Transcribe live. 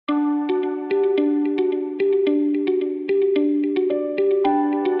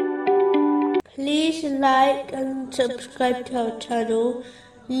like and subscribe to our channel.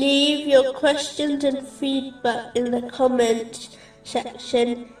 Leave your questions and feedback in the comments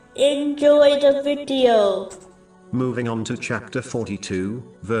section. Enjoy the video. Moving on to chapter 42,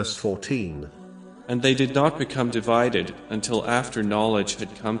 verse 14. And they did not become divided until after knowledge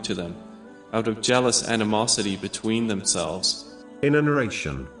had come to them, out of jealous animosity between themselves. In a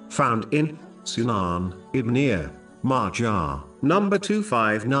narration found in Sunan Ibn Majah, number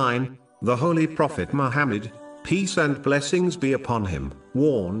 259, the Holy Prophet Muhammad, peace and blessings be upon him,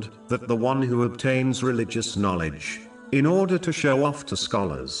 warned that the one who obtains religious knowledge, in order to show off to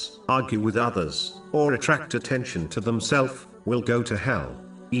scholars, argue with others, or attract attention to themselves, will go to hell.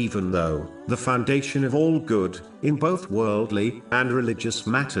 Even though the foundation of all good, in both worldly and religious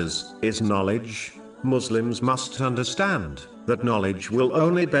matters, is knowledge, Muslims must understand that knowledge will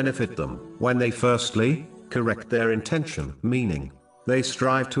only benefit them when they firstly correct their intention, meaning they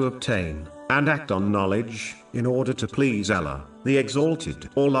strive to obtain and act on knowledge in order to please Allah, the Exalted.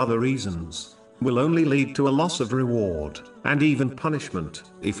 All other reasons will only lead to a loss of reward and even punishment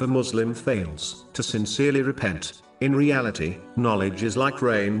if a Muslim fails to sincerely repent. In reality, knowledge is like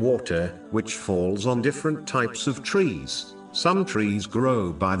rainwater, which falls on different types of trees. Some trees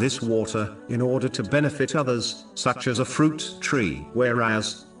grow by this water in order to benefit others, such as a fruit tree,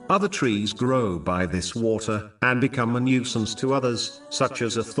 whereas other trees grow by this water and become a nuisance to others, such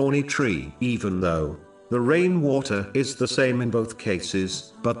as a thorny tree. Even though the rainwater is the same in both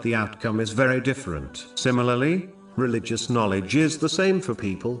cases, but the outcome is very different. Similarly, religious knowledge is the same for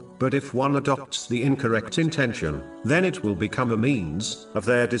people, but if one adopts the incorrect intention, then it will become a means of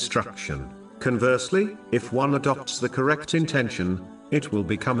their destruction. Conversely, if one adopts the correct intention, it will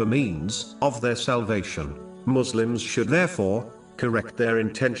become a means of their salvation. Muslims should therefore correct their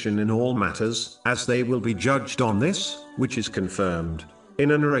intention in all matters, as they will be judged on this, which is confirmed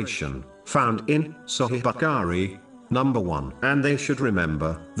in a narration found in Sahih Bukhari, number 1. And they should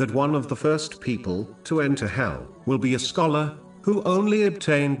remember that one of the first people to enter hell will be a scholar who only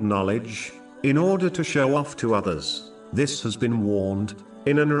obtained knowledge in order to show off to others. This has been warned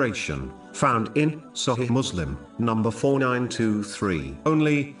in a narration found in Sahih Muslim, number 4923.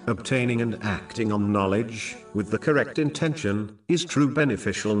 Only obtaining and acting on knowledge with the correct intention is true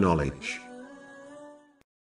beneficial knowledge.